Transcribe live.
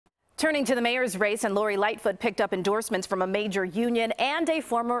Turning to the mayor's race, and Lori Lightfoot picked up endorsements from a major union and a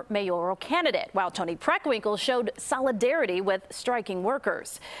former mayoral candidate, while Toni Preckwinkle showed solidarity with striking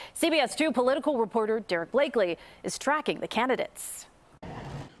workers. CBS 2 political reporter Derrick Blakley is tracking the candidates.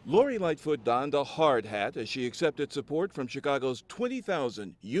 Lori Lightfoot donned a hard hat as she accepted support from Chicago's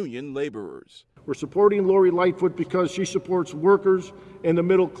 20,000 union laborers. We're supporting Lori Lightfoot because she supports workers and the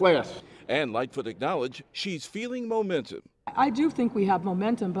middle class. And Lightfoot acknowledged she's feeling momentum. I do think we have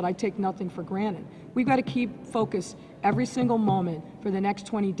momentum, but I take nothing for granted. We've got to keep focused every single moment for the next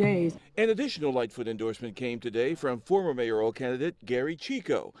 20 days. An additional Lightfoot endorsement came today from former mayoral candidate Gary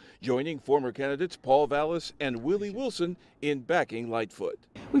Chico, joining former candidates Paul Vallis and Willie Wilson in backing Lightfoot.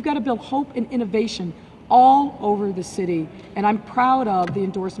 We've got to build hope and innovation all over the city, and I'm proud of the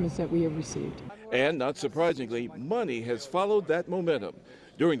endorsements that we have received. And not surprisingly, money has followed that momentum.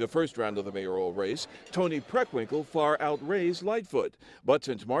 During the first round of the mayoral race, Toni Preckwinkle far outraised Lightfoot. But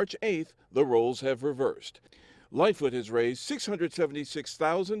since March 8th, the roles have reversed. Lightfoot has raised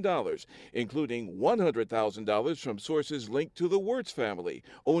 $676,000, including $100,000 from sources linked to the Wirtz family,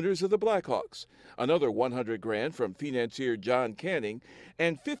 owners of the Blackhawks, another $100,000 from financier John Canning,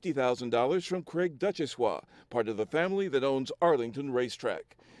 and $50,000 from Craig Duchessois, part of the family that owns Arlington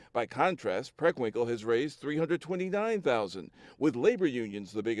Racetrack. By contrast, Preckwinkle has raised $329,000, with labor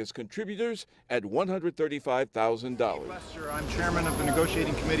unions the biggest contributors at $135,000. Lester, I'm chairman of the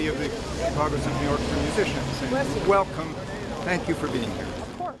negotiating committee of the Chicago Symphony Orchestra musicians. And welcome. Thank you for being here.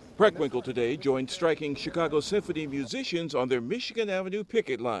 Preckwinkle today joined striking Chicago Symphony musicians on their Michigan Avenue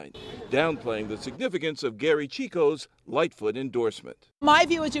picket line, downplaying the significance of Gary Chico's Lightfoot endorsement. My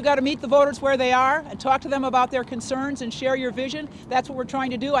view is you've got to meet the voters where they are and talk to them about their concerns and share your vision. That's what we're trying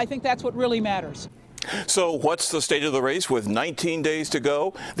to do. I think that's what really matters. So what's the state of the race with 19 days to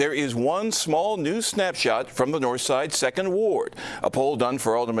go? There is one small new snapshot from the North Side 2nd Ward. A poll done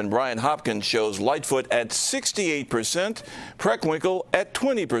for Alderman Brian Hopkins shows Lightfoot at 68%, Preckwinkle at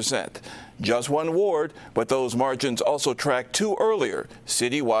 20%. Just one ward, but those margins also track two earlier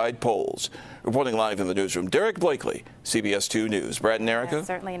citywide polls. Reporting live in the newsroom, Derrick Blakley, CBS 2 News. Brad and Erica.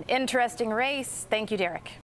 Certainly an interesting race. Thank you, Derrick.